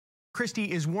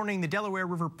Christie is warning the Delaware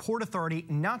River Port Authority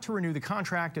not to renew the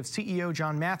contract of CEO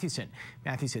John Matheussen.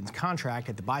 Matheussen's contract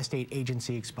at the bi-state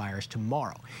agency expires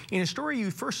tomorrow. In a story you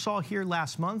first saw here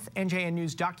last month, NJN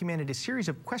News documented a series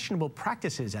of questionable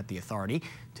practices at the authority.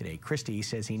 Today, Christie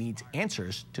says he needs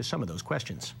answers to some of those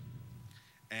questions.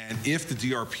 And if the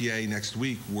DRPA next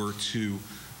week were to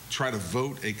try to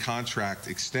vote a contract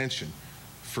extension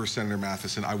for Senator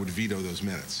Matheussen, I would veto those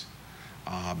minutes.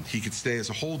 He could stay as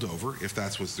a holdover if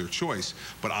that's what's their choice,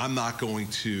 but I'm not going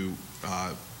to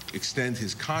extend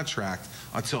his contract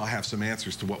until I have some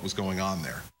answers to what was going on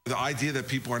there. The idea that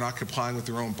people are not complying with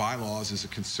their own bylaws is a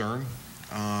concern.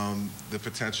 The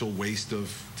potential waste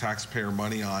of taxpayer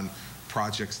money on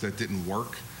projects that didn't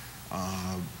work.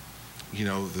 You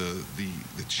know,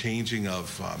 the changing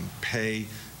of pay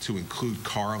to include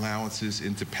car allowances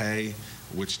into pay,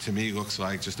 which to me looks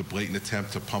like just a blatant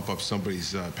attempt to pump up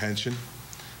somebody's pension.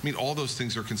 I mean, all those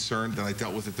things are concerned that I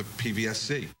dealt with at the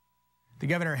PVSC. The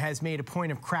governor has made a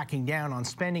point of cracking down on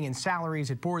spending and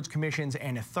salaries at boards, commissions,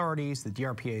 and authorities. The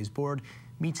DRPA's board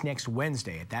meets next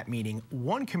Wednesday. At that meeting,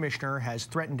 one commissioner has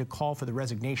threatened to call for the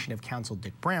resignation of Counsel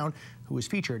Dick Brown, who was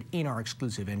featured in our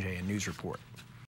exclusive NJN News report.